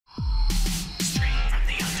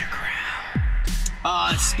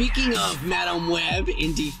Speaking of Madame Web,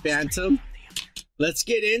 Indie Phantom, let's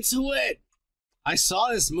get into it. I saw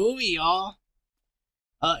this movie, y'all.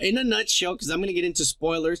 In a nutshell, because I'm going to get into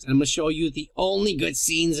spoilers, and I'm going to show you the only good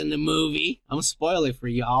scenes in the movie. I'm going to spoil it for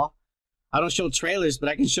y'all. I don't show trailers, but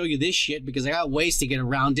I can show you this shit, because I got ways to get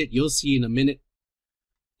around it. You'll see in a minute.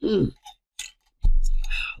 Let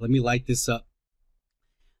me light this up.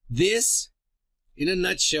 This, in a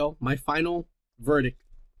nutshell, my final verdict.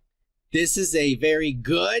 This is a very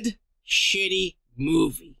good, shitty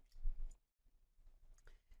movie.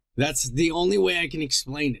 That's the only way I can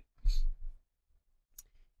explain it.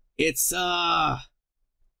 It's,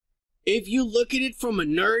 if you look at it from a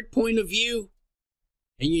nerd point of view,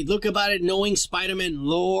 and you look about it knowing Spider-Man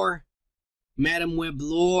lore, Madame Web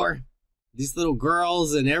lore, these little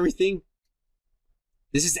girls and everything,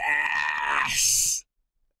 this is ass.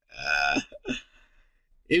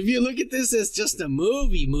 If you look at this as just a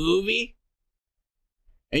movie,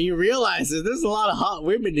 and you realize that there's a lot of hot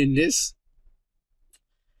women in this,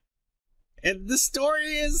 and the story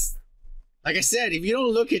is, like I said, if you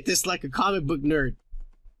don't look at this like a comic book nerd,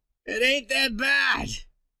 it ain't that bad.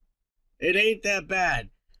 It ain't that bad.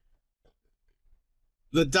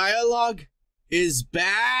 The dialogue is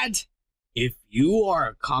bad if you are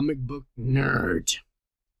a comic book nerd.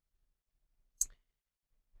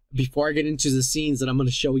 Before I get into the scenes that I'm going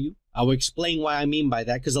to show you, I will explain why I mean by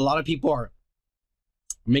that, because a lot of people are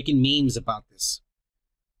making memes about this.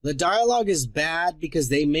 The dialogue is bad because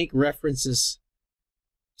they make references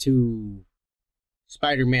to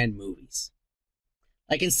Spider-Man movies.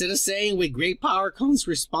 Like, instead of saying with great power comes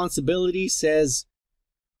responsibility, says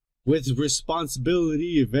with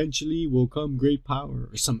responsibility eventually will come great power,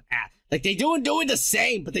 or some ass. Like, they do it the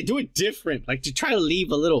same, but they do it different. Like, to try to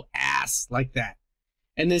leave a little ass like that.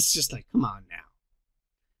 And it's just like, come on now.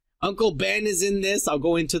 Uncle Ben is in this. I'll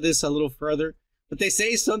go into this a little further. But they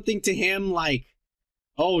say something to him like,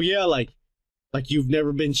 oh yeah, like you've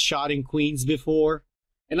never been shot in Queens before.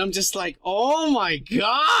 And I'm just like, oh my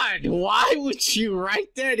God, why would you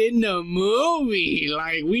write that in the movie?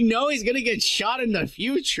 Like, we know he's going to get shot in the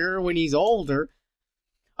future when he's older.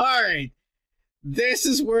 All right. This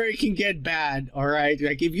is where it can get bad. All right.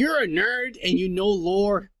 Like, if you're a nerd and you know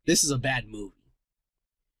lore, this is a bad movie.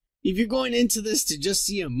 If you're going into this to just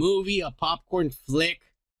see a movie, a popcorn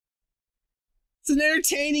flick, it's an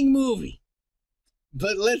entertaining movie.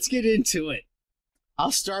 But let's get into it.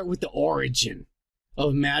 I'll start with the origin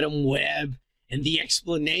of Madame Web and the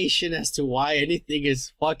explanation as to why anything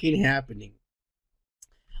is fucking happening.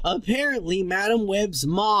 Apparently, Madame Web's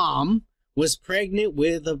mom was pregnant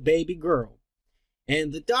with a baby girl.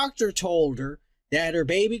 And the doctor told her that her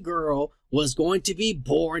baby girl was going to be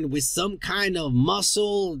born with some kind of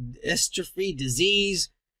muscle dystrophy disease.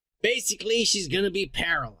 Basically, she's going to be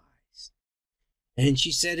paralyzed. And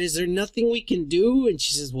she said, is there nothing we can do? And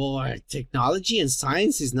she says, well, our technology and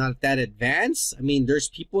science is not that advanced. I mean, there's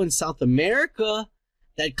people in South America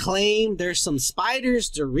that claim there's some spiders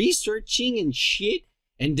they're researching and shit.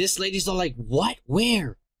 And this lady's all like, what?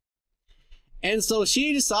 Where? And so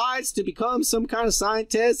she decides to become some kind of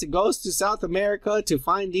scientist and goes to South America to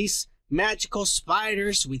find these magical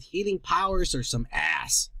spiders with healing powers or some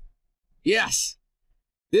ass. Yes.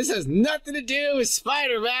 This has nothing to do with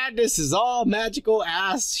Spider-Man. This is all magical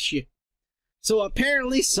ass shit. So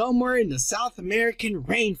apparently somewhere in the South American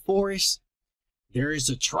rainforest, there is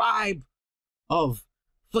a tribe of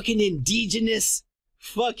fucking indigenous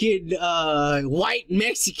fucking white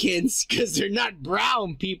Mexicans, because they're not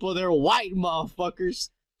brown people, they're white motherfuckers.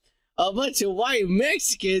 A bunch of white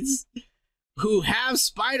Mexicans who have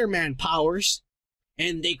Spider-Man powers,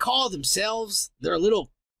 and they call themselves, their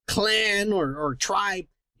little clan or tribe,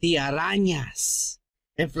 the Arañas.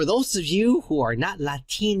 And for those of you who are not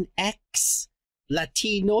Latinx,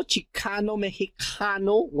 Latino, Chicano,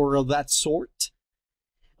 Mexicano, or of that sort,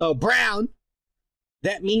 brown,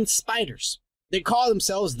 that means spiders. They call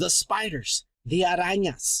themselves the spiders, the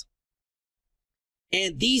Arañas.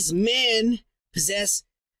 And these men possess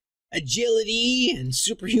agility and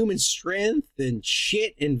superhuman strength and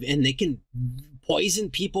shit, and they can poison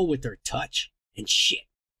people with their touch and shit.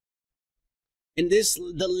 And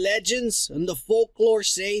the legends and the folklore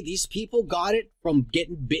say these people got it from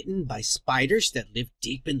getting bitten by spiders that live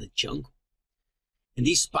deep in the jungle. And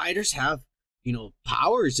these spiders have,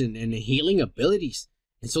 powers and healing abilities.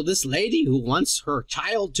 And so this lady who wants her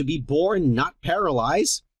child to be born not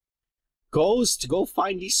paralyzed goes to go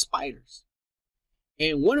find these spiders.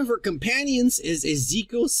 And one of her companions is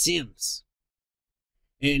Ezekiel Sims.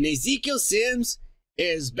 And Ezekiel Sims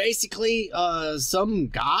is basically some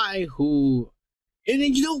guy who... And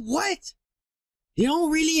then you know what? They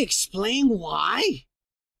don't really explain why.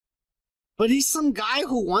 But he's some guy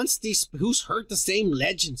who's heard the same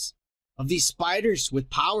legends of these spiders with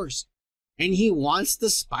powers. And he wants the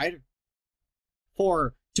spider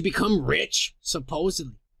to become rich,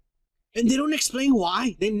 supposedly. And they don't explain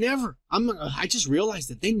why. They never. I just realized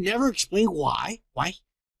that they never explain why. Why?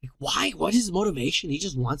 What is his motivation? He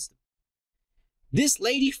just wants them. This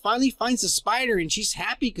lady finally finds a spider and she's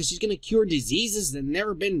happy because she's going to cure diseases that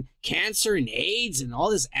never been cancer and AIDS and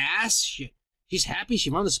all this ass shit. She's happy she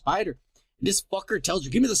found the spider. And this fucker tells her,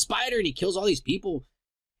 give me the spider, and he kills all these people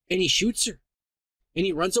and he shoots her and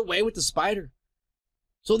he runs away with the spider.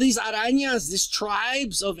 So these arañas, these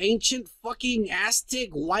tribes of ancient fucking Aztec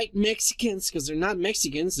white Mexicans, because they're not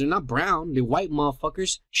Mexicans, they're not brown, they're white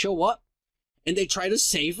motherfuckers, show up. And they try to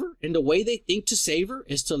save her, and the way they think to save her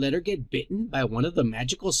is to let her get bitten by one of the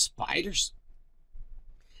magical spiders.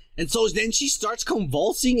 And so then she starts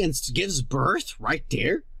convulsing and gives birth right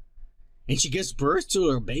there. And she gives birth to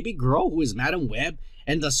her baby girl, who is Madame Web.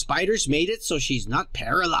 And the spiders made it so she's not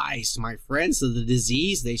paralyzed, my friends, of the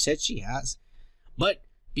disease they said she has. But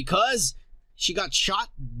because she got shot,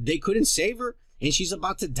 they couldn't save her. And she's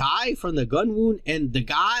about to die from the gun wound. And the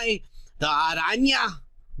guy, the araña,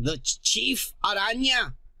 the chief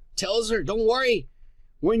araña, tells her, don't worry,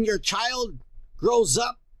 when your child grows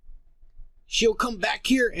up, she'll come back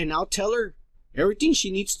here and I'll tell her everything she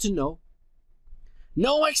needs to know.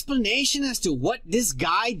 No explanation as to what this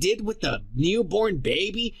guy did with the newborn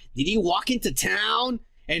baby. Did he walk into town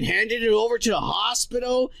and handed it over to the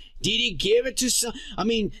hospital? Did he give it to some,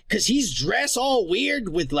 because he's dressed all weird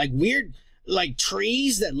with weird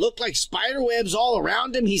trees that look like spider webs all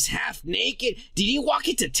around him. He's half naked. Did he walk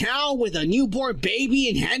into town with a newborn baby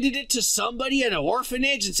and handed it to somebody at an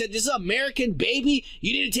orphanage and said, this is an American baby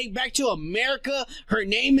you need to take back to America? Her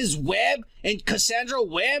name is Webb, and Cassandra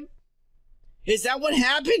Webb? Is that what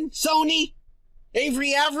happened, Sony?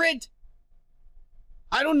 Avery Everett?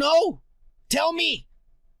 I don't know. Tell me.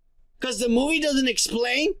 Because the movie doesn't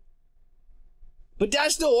explain. But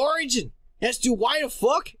that's the origin as to why the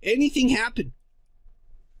fuck anything happened.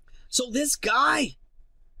 So this guy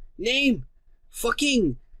named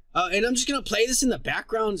fucking, and I'm just going to play this in the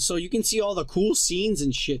background so you can see all the cool scenes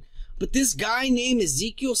and shit. But this guy named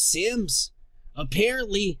Ezekiel Sims,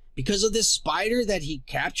 apparently, because of this spider that he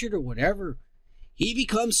captured or whatever, he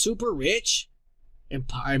becomes super rich and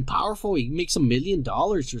powerful. He makes $1 million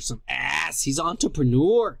or some ass. He's an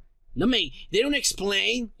entrepreneur. No, man, they don't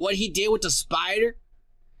explain what he did with the spider.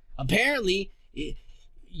 Apparently,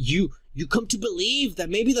 you come to believe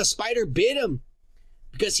that maybe the spider bit him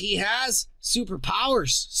because he has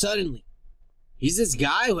superpowers suddenly. He's this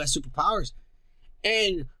guy who has superpowers.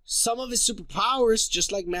 And some of his superpowers,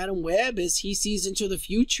 just like Madame Web, is he sees into the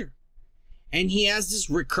future. And he has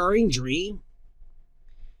this recurring dream.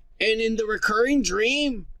 And in the recurring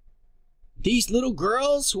dream, these little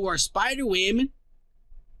girls who are spider women,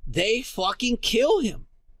 they fucking kill him.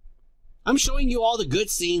 I'm showing you all the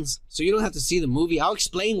good scenes, so you don't have to see the movie. I'll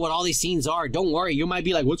explain what all these scenes are. Don't worry, you might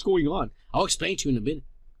be like, what's going on? I'll explain to you in a minute.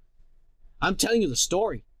 I'm telling you the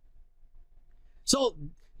story. So,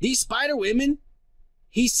 these spider women,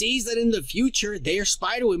 he sees that in the future, they are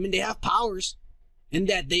spider women, they have powers, and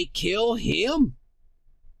that they kill him.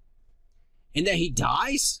 And that he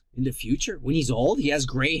dies in the future. When he's old, he has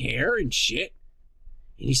gray hair and shit.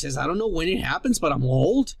 And he says, I don't know when it happens, but I'm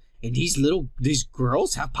old. And these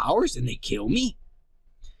girls have powers and they kill me.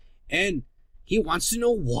 And he wants to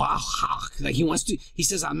know why. He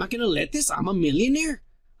says, I'm not going to let this. I'm a millionaire.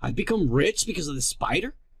 I've become rich because of the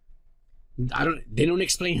spider. They don't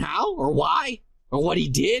explain how or why or what he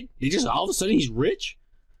did. They just, all of a sudden, he's rich.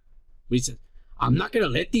 But he says, I'm not going to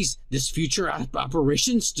let this future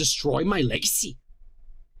apparitions destroy my legacy.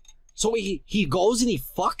 So he goes and he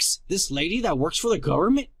fucks this lady that works for the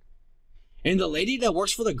government. And the lady that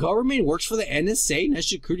works for the government works for the NSA, National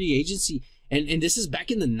Security Agency. And this is back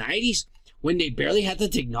in the 90s when they barely had the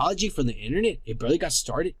technology for the internet. It barely got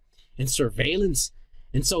started. And surveillance.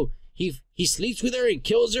 And so he sleeps with her and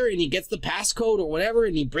kills her and he gets the passcode or whatever.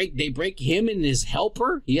 And they break him and his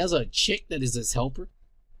helper. He has a chick that is his helper.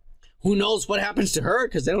 Who knows what happens to her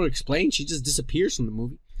because they don't explain. She just disappears from the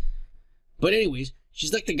movie. But anyways,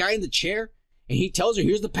 she's like the guy in the chair. And he tells her,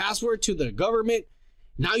 here's the password to the government.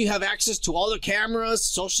 Now you have access to all the cameras,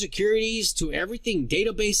 social securities, to everything,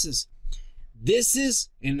 databases. This is,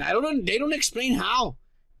 and they don't explain how.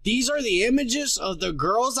 These are the images of the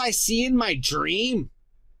girls I see in my dream.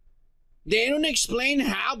 They don't explain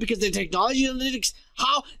how because the technology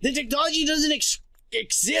doesn't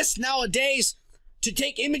exist nowadays to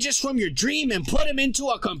take images from your dream and put them into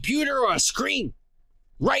a computer or a screen.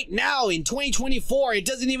 right now in 2024. It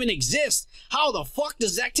doesn't even exist. How the fuck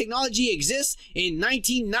does that technology exist in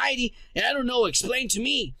 1990? I don't know, explain to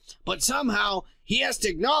me. But somehow he has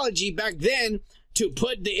technology back then to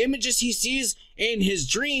put the images he sees in his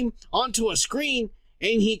dream onto a screen,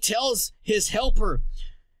 and he tells his helper,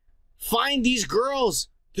 find these girls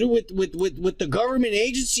through with the government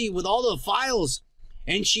agency with all the files.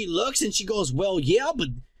 And she looks and she goes, well, yeah, but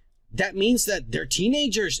that means that they're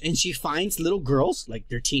teenagers. And she finds little girls, like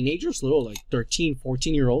they're teenagers, little like 13,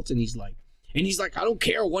 14-year-olds. And he's like, I don't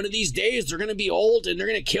care. One of these days they're going to be old and they're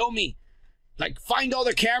going to kill me. Like, find all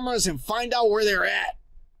the cameras and find out where they're at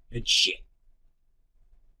and shit.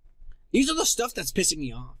 These are the stuff that's pissing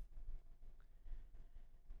me off.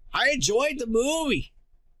 I enjoyed the movie.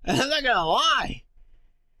 I'm not gonna lie.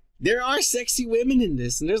 There are sexy women in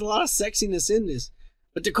this, and there's a lot of sexiness in this.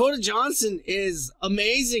 But Dakota Johnson is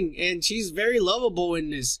amazing, and she's very lovable in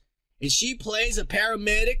this. And she plays a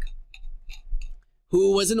paramedic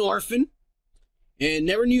who was an orphan and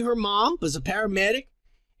never knew her mom, was a paramedic.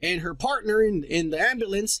 And her partner in the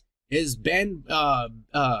ambulance is Ben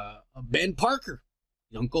Parker,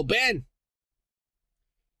 Uncle Ben.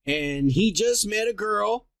 And he just met a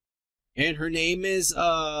girl, and her name is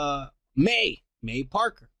May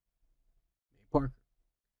Parker.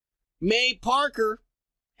 May Parker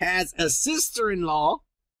has a sister-in-law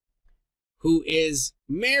who is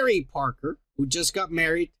Mary Parker, who just got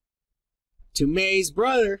married to May's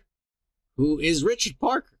brother, who is Richard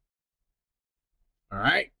Parker. All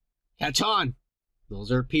right, catch on.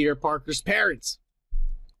 Those are Peter Parker's parents.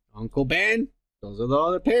 Uncle Ben, those are the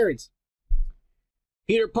other parents.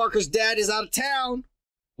 Peter Parker's dad is out of town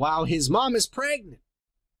while his mom is pregnant.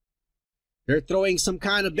 They're throwing some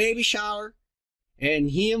kind of baby shower, and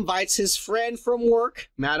he invites his friend from work,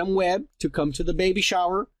 Madame Webb, to come to the baby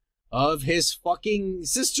shower of his fucking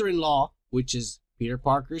sister-in-law, which is Peter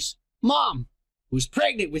Parker's mom, who's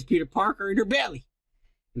pregnant with Peter Parker in her belly.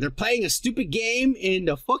 And they're playing a stupid game in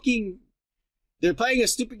the fucking... They're playing a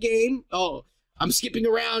stupid game. Oh, I'm skipping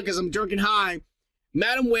around because I'm drunk and high.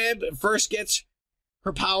 Madame Webb first gets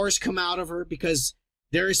her powers come out of her because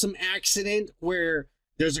there is some accident where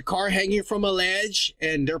there's a car hanging from a ledge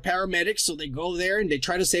and they're paramedics, so they go there and they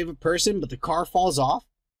try to save a person, but the car falls off.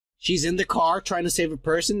 She's in the car trying to save a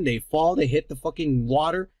person. They fall, they hit the fucking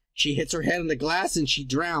water. She hits her head on the glass and she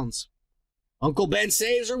drowns. Uncle Ben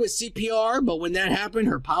saves her with CPR, but when that happened,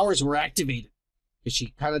 her powers were activated because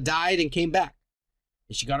she kind of died and came back.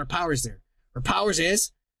 And she got her powers there. Her powers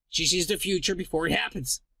is she sees the future before it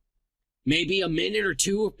happens. Maybe a minute or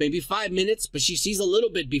two, maybe 5 minutes, but she sees a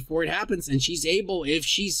little bit before it happens, and she's able, if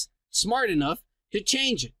she's smart enough, to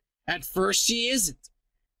change it. At first, she isn't.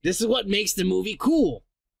 This is what makes the movie cool.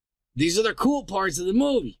 These are the cool parts of the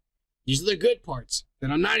movie. These are the good parts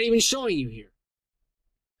that I'm not even showing you here.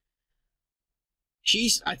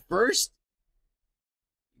 She's, at first,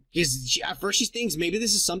 she thinks maybe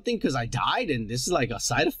this is something because I died, and this is like a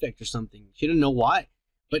side effect or something. She didn't know why.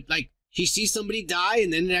 But, like, she sees somebody die,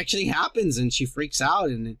 and then it actually happens, and she freaks out,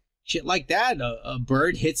 and shit like that. A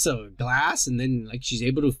bird hits a glass, and then like she's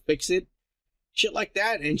able to fix it. Shit like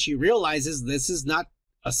that, and she realizes this is not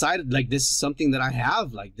a side, like this is something that I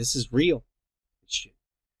have, like this is real. Shit.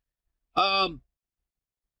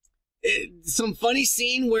 Some funny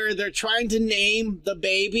scene where they're trying to name the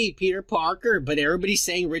baby Peter Parker, but everybody's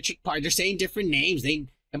saying Richard Parker. They're saying different names.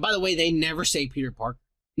 And by the way, they never say Peter Parker.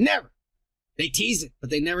 Never. They tease it, but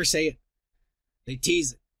they never say it. They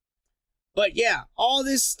tease it. But yeah, all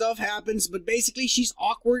this stuff happens, but basically she's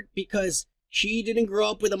awkward because she didn't grow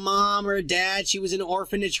up with a mom or a dad. She was in an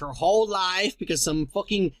orphanage her whole life because some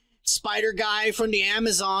fucking spider guy from the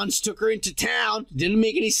Amazons took her into town. Didn't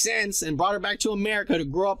make any sense, and brought her back to America to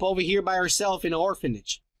grow up over here by herself in an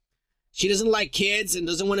orphanage. She doesn't like kids and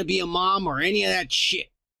doesn't want to be a mom or any of that shit.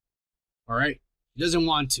 All right? She doesn't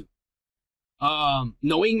want to.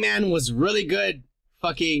 Knowing Man was really good.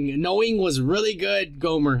 Knowing was really good,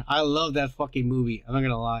 Gomer. I love that fucking movie. I'm not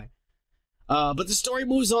gonna lie. But the story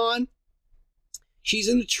moves on. She's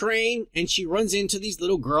in the train and she runs into these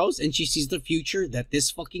little girls and she sees the future that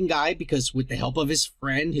this fucking guy, because with the help of his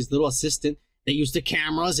friend, his little assistant, they use the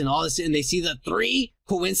cameras and all this, and they see the three,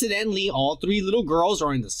 coincidentally, all three little girls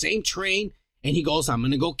are in the same train, and he goes, I'm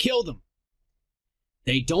gonna go kill them.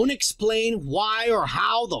 They don't explain why or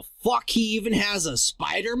how the fuck he even has a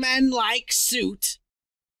Spider-Man-like suit,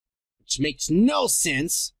 which makes no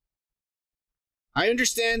sense. I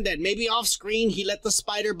understand that maybe off-screen he let the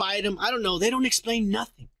spider bite him. I don't know. They don't explain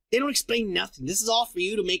nothing. They don't explain nothing. This is all for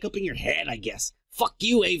you to make up in your head, I guess. Fuck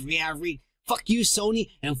you, Avery Avery. Fuck you, Sony.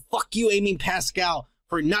 And fuck you, Amy Pascal,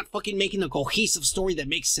 for not fucking making a cohesive story that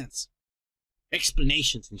makes sense.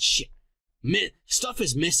 explanations and shit. Stuff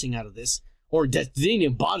is missing out of this, or that they didn't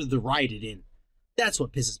even bother to write it in. That's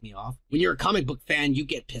what pisses me off. When you're a comic book fan, you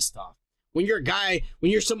get pissed off. When you're a guy,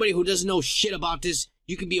 when you're somebody who doesn't know shit about this,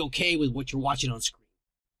 you can be okay with what you're watching on screen.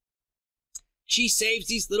 She saves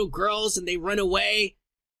these little girls and they run away,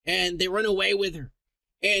 and they run away with her.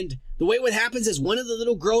 And the way what happens is one of the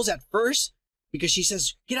little girls at first, because she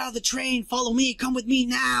says, "Get out of the train, follow me, come with me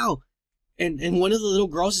now." And one of the little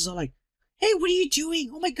girls is all like, "Hey, what are you doing?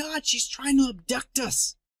 Oh my God, she's trying to abduct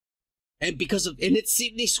us." And it's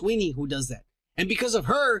Sydney Sweeney who does that. And because of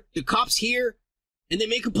her, the cops here, and they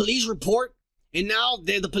make a police report. And now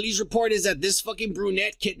the police report is that this fucking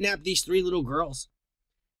brunette kidnapped these 3 little girls.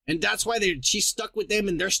 And that's why she's stuck with them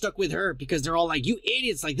and they're stuck with her, because they're all like, "You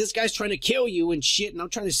idiots, like this guy's trying to kill you and shit, and I'm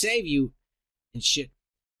trying to save you and shit."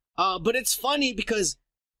 But it's funny because,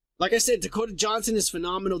 like I said, Dakota Johnson is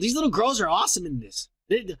phenomenal. These little girls are awesome in this.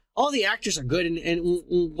 All the actors are good, and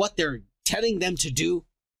what they're telling them to do,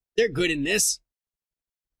 they're good in this.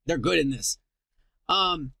 They're good in this.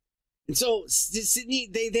 And so Sydney,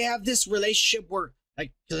 they have this relationship where,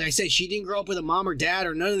 like I said, she didn't grow up with a mom or dad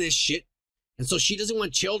or none of this shit. And so she doesn't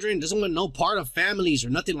want children, doesn't want no part of families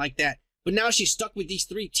or nothing like that. But now she's stuck with these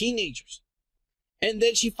 3 teenagers. And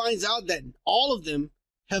then she finds out that all of them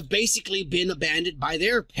have basically been abandoned by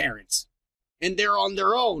their parents. And they're on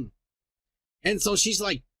their own. And so she's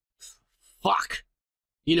like, fuck.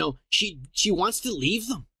 You know, she wants to leave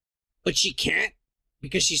them. But she can't,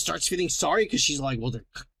 because she starts feeling sorry, because she's like, well,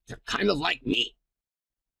 they're kind of like me.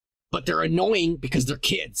 But they're annoying because they're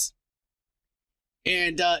kids.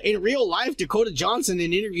 And in real life, Dakota Johnson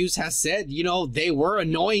in interviews has said, you know, they were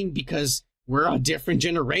annoying because we're a different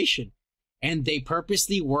generation. And they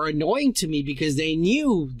purposely were annoying to me because they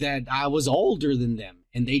knew that I was older than them.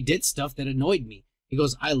 And they did stuff that annoyed me. He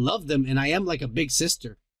goes, I love them and I am like a big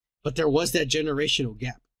sister. But there was that generational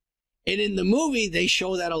gap. And in the movie, they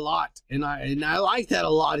show that a lot. And I like that a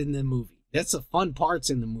lot in the movie. That's the fun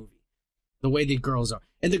parts in the movie. The way the girls are.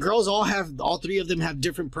 And the girls all 3 of them have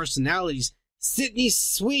different personalities. Sydney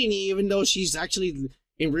Sweeney, even though she's actually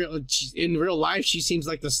in real life, she seems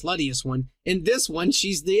like the sluttiest one. In this one,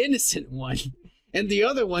 she's the innocent one. And the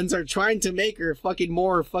other ones are trying to make her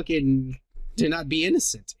to not be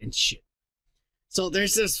innocent and shit. So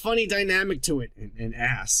there's this funny dynamic to it and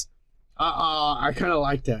ass. I kind of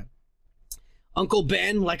like that. Uncle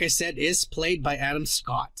Ben, like I said, is played by Adam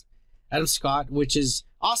Scott. Adam Scott, which is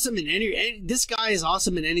awesome in this guy is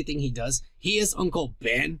awesome in anything he does. He is Uncle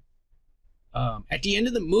Ben. At the end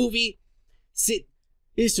of the movie,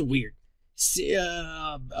 it's weird.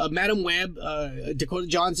 Madame Webb, Dakota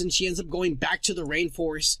Johnson, she ends up going back to the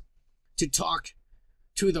rainforest to talk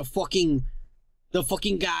to the fucking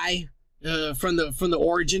guy from the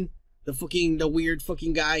origin, the weird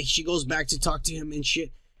fucking guy. She goes back to talk to him and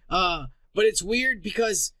shit. But it's weird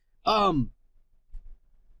because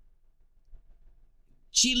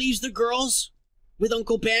she leaves the girls with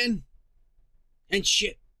Uncle Ben and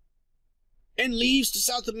shit. And leaves to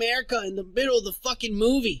South America in the middle of the fucking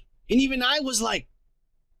movie. And even I was like,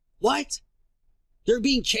 what? They're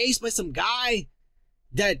being chased by some guy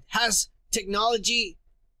that has technology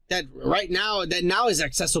that now is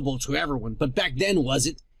accessible to everyone, but back then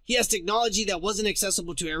wasn't. He has technology that wasn't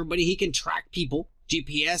accessible to everybody. He can track people,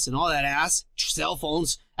 GPS and all that ass, cell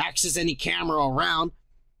phones, access any camera around.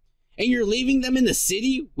 And you're leaving them in the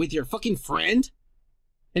city with your fucking friend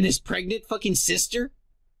and his pregnant fucking sister?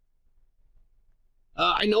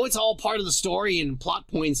 I know it's all part of the story and plot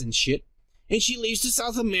points and shit. And she leaves to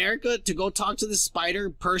South America to go talk to the spider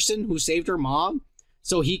person who saved her mom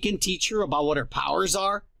so he can teach her about what her powers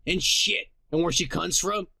are and shit and where she comes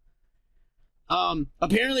from.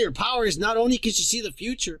 Apparently her power is not only can she see the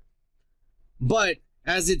future, but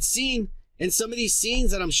as it's seen in some of these scenes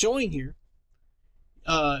that I'm showing here,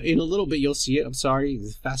 in a little bit you'll see it. I'm sorry,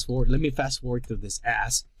 fast forward. Let me fast forward through this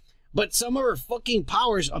ass. But some of her fucking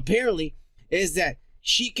powers apparently is that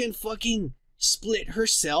she can fucking split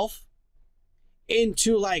herself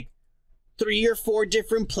into like 3 or 4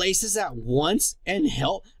 different places at once and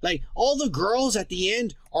help. Like all the girls at the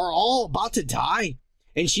end are all about to die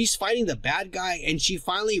and she's fighting the bad guy and she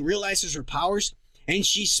finally realizes her powers and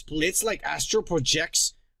she splits, like astral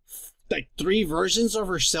projects like 3 versions of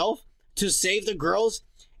herself to save the girls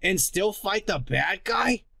and still fight the bad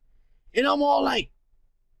guy. And I'm all like,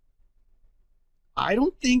 I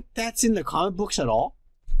don't think that's in the comic books at all.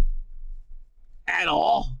 At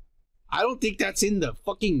all. I don't think that's in the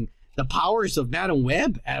powers of Madame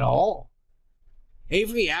Web at all.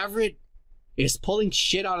 Avery Everett is pulling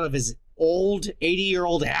shit out of his old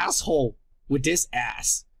 80-year-old asshole with this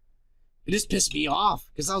ass. It just pissed me off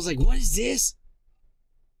because I was like, what is this?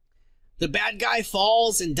 The bad guy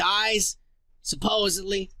falls and dies,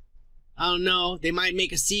 supposedly. I don't know. They might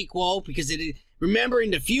make a sequel because remember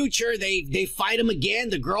in the future they fight him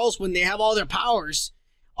again. The girls, when they have all their powers,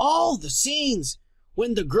 all the scenes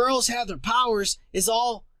when the girls have their powers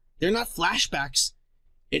they're not flashbacks.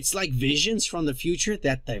 It's like visions from the future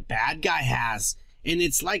that the bad guy has, and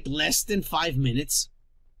it's like less than 5 minutes.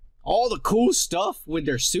 All the cool stuff with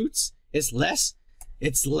their suits is less.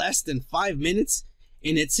 It's less than 5 minutes,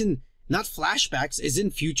 and it's in not flashbacks, it's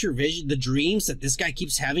in future vision, the dreams that this guy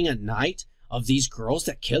keeps having at night of these girls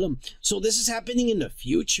that kill him. So this is happening in the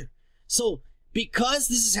future. So because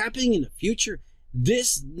this is happening in the future,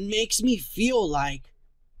 this makes me feel like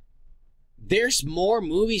there's more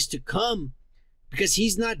movies to come because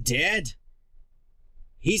he's not dead.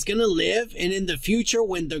 He's gonna live, and in the future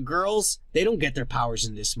when the girls, they don't get their powers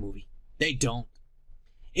in this movie. They don't.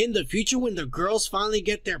 In the future when the girls finally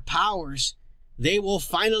get their powers, they will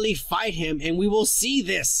finally fight him, and we will see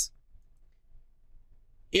this.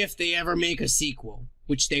 If they ever make a sequel,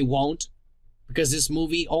 which they won't, because this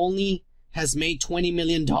movie only has made $20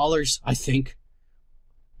 million, I think.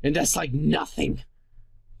 And that's like nothing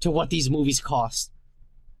to what these movies cost.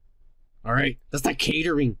 Alright? That's not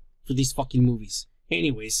catering for these fucking movies.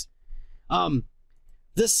 Anyways,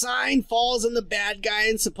 the sign falls on the bad guy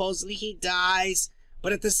and supposedly he dies.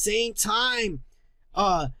 But at the same time,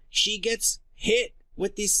 she gets hit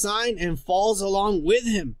with this sign and falls along with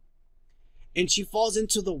him. And she falls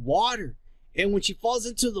into the water. And when she falls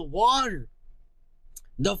into the water,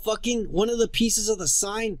 one of the pieces of the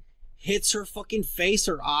sign hits her fucking face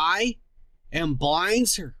or eye and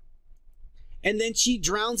blinds her. And then she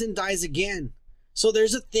drowns and dies again. So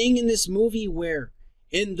there's a thing in this movie where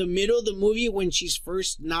in the middle of the movie, when she's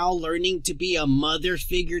first now learning to be a mother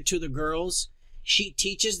figure to the girls, she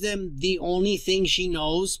teaches them the only thing she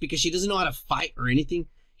knows, because she doesn't know how to fight or anything.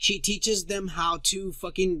 She teaches them how to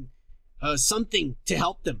fucking something to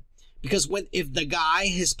help them. Because if the guy,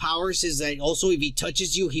 his powers is that also if he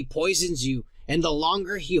touches you, he poisons you. And the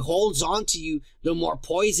longer he holds on to you, the more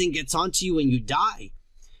poison gets onto you and you die.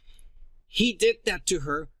 He did that to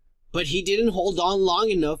her, but he didn't hold on long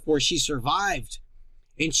enough where she survived.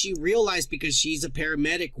 And she realized, because she's a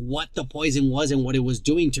paramedic, what the poison was and what it was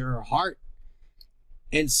doing to her heart.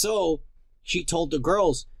 And so she told the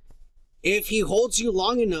girls, if he holds you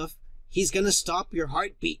long enough, he's going to stop your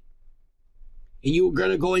heartbeat. And you're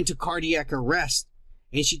going to go into cardiac arrest.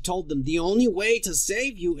 And she told them the only way to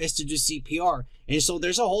save you is to do CPR. And so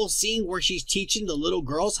there's a whole scene where she's teaching the little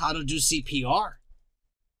girls how to do CPR.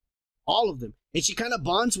 All of them. And she kind of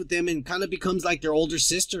bonds with them and kind of becomes like their older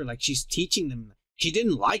sister. Like she's teaching them. She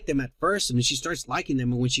didn't like them at first, and then she starts liking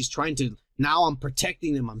them. And when she's trying to, now I'm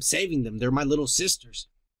protecting them, I'm saving them. They're my little sisters.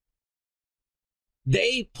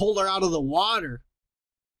 They pull her out of the water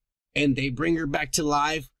and they bring her back to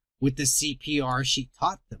life with the CPR she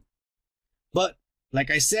taught them. But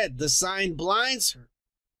like I said, the sign blinds her.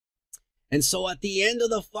 And so at the end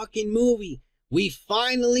of the fucking movie, we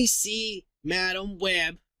finally see Madame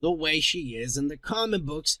Web the way she is in the comic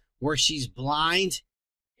books, where she's blind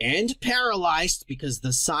and paralyzed because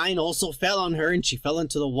the sign also fell on her and she fell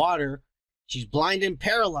into the water. She's blind and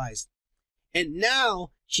paralyzed. And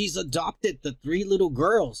now she's adopted the 3 little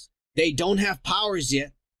girls. They don't have powers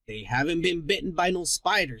yet. They haven't been bitten by no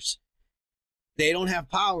spiders. They don't have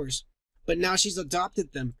powers. But now she's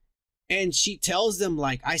adopted them. And she tells them,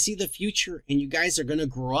 like, I see the future and you guys are going to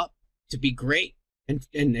grow up to be great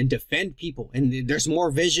and defend people. And there's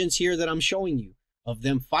more visions here that I'm showing you of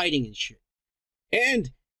them fighting and shit.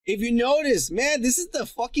 And if you notice, man, this is the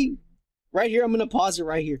fucking... Right here, I'm going to pause it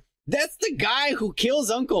right here. That's the guy who kills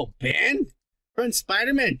Uncle Ben from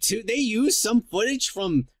Spider-Man 2. They used some footage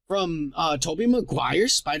from Tobey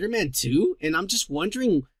Maguire's Spider-Man 2. And I'm just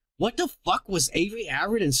wondering, what the fuck was Avery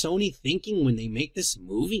Everett and Sony thinking when they make this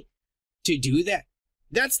movie to do that?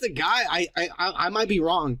 That's the guy. I might be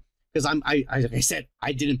wrong, because like I said,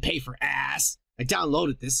 I didn't pay for ass. I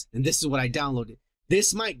downloaded this, and this is what I downloaded.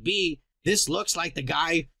 This looks like the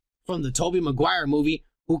guy from the Tobey Maguire movie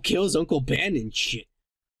who kills Uncle Ben and shit.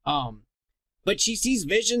 But she sees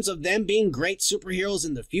visions of them being great superheroes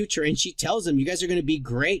in the future, and she tells them, you guys are going to be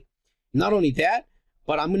great. Not only that,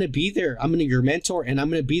 but I'm going to be there. I'm going to be your mentor, and I'm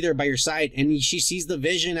going to be there by your side. And she sees the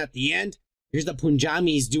vision at the end. Here's the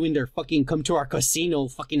Punjabis doing their fucking come to our casino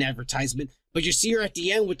fucking advertisement. But you see her at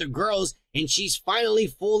the end with the girls, and she's finally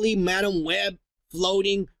fully Madame Web,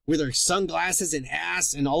 floating with her sunglasses and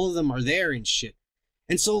ass, and all of them are there and shit.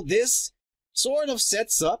 And so this sort of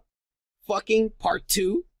sets up fucking part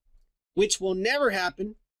 2, which will never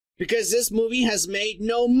happen because this movie has made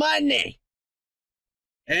no money.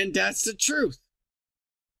 And that's the truth.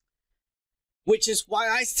 Which is why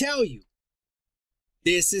I tell you,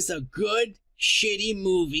 this is a good, shitty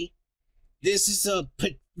movie. This is a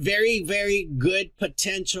very, very good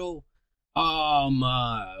potential,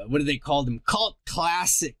 what do they call them? Cult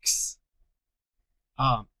classics.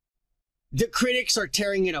 The critics are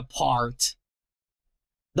tearing it apart.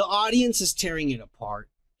 The audience is tearing it apart.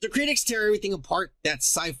 The critics tear everything apart that's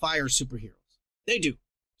sci-fi or superheroes. They do.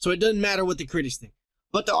 So it doesn't matter what the critics think.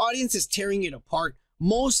 But the audience is tearing it apart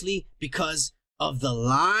mostly because of the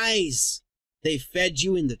lies they fed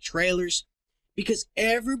you in the trailers. Because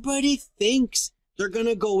everybody thinks they're going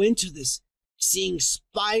to go into this seeing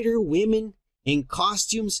spider women in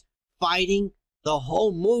costumes fighting the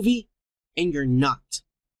whole movie, and you're not.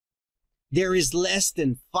 There is less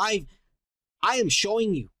than 5. I am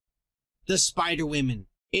showing you the spider women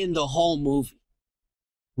in the whole movie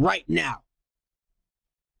right now.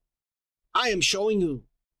 I am showing you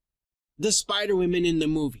the spider women in the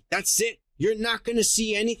movie. That's it. You're not going to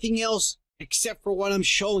see anything else except for what I'm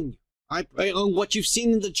showing you. On what you've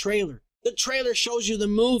seen in the trailer. The trailer shows you the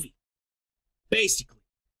movie. Basically.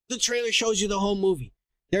 The trailer shows you the whole movie.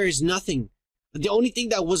 There is nothing. The only thing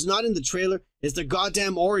that was not in the trailer is the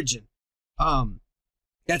goddamn origin.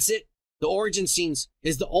 That's it. The origin scenes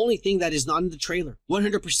is the only thing that is not in the trailer.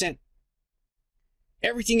 100%.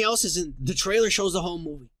 Everything else is in the trailer shows the whole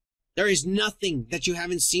movie. There is nothing that you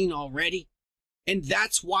haven't seen already. And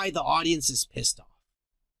that's why the audience is pissed off.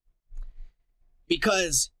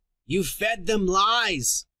 Because you fed them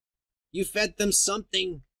lies. You fed them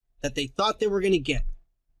something that they thought they were going to get.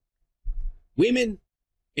 Women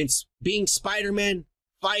being Spider-Man,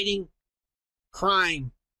 fighting,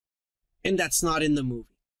 crime. And that's not in the movie.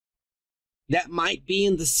 That might be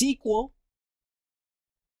in the sequel.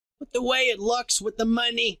 But the way it looks with the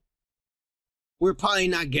money, we're probably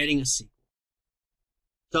not getting a sequel.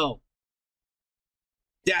 So,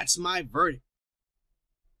 that's my verdict.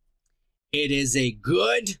 It is a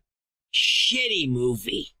good, shitty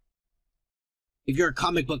movie. If you're a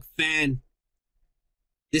comic book fan,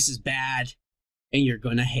 this is bad, and you're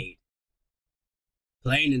gonna hate it.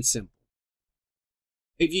 Plain and simple.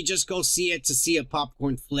 If you just go see it to see a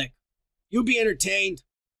popcorn flick, you'll be entertained.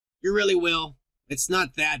 You really will. It's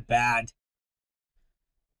not that bad.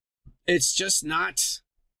 It's just not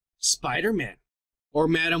Spider-Man or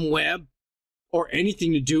Madame Web or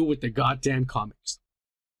anything to do with the goddamn comics.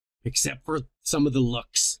 Except for some of the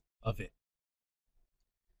looks of it.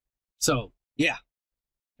 So, yeah.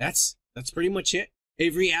 That's pretty much it.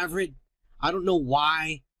 Avery Everett, I don't know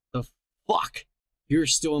why the fuck you're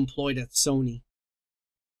still employed at Sony.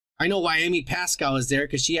 I know why Amy Pascal is there,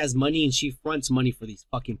 because she has money and she fronts money for these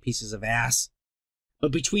fucking pieces of ass.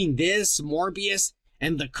 But between this, Morbius,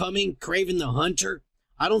 and The Coming, Kraven the Hunter,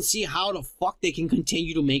 I don't see how the fuck they can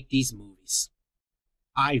continue to make these movies.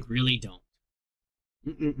 I really don't.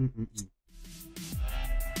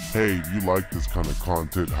 Hey, if you like this kind of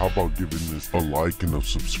content, how about giving this a like and a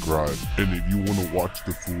subscribe? And if you want to watch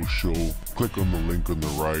the full show, click on the link on the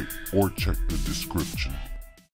right or check the description.